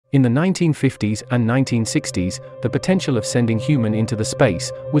In the 1950s and 1960s, the potential of sending human into the space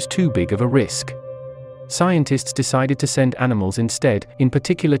was too big of a risk. Scientists decided to send animals instead, in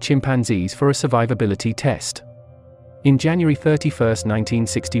particular chimpanzees, for a survivability test. In January 31,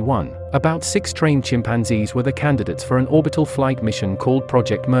 1961, about 6 trained chimpanzees were the candidates for an orbital flight mission called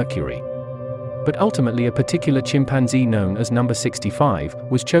Project Mercury. But ultimately a particular chimpanzee known as number 65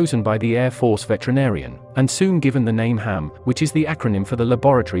 was chosen by the Air Force veterinarian, and soon given the name HAM, which is the acronym for the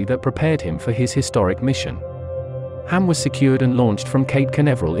laboratory that prepared him for his historic mission. HAM was secured and launched from Cape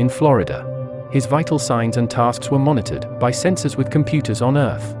Canaveral in Florida. His vital signs and tasks were monitored by sensors with computers on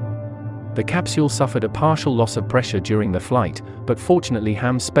Earth. The capsule suffered a partial loss of pressure during the flight, but fortunately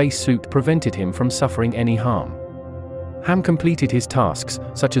HAM's spacesuit prevented him from suffering any harm. HAM completed his tasks,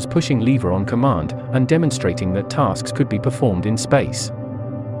 such as pushing lever on command, and demonstrating that tasks could be performed in space.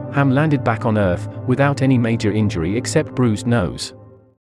 HAM landed back on Earth, without any major injury except bruised nose.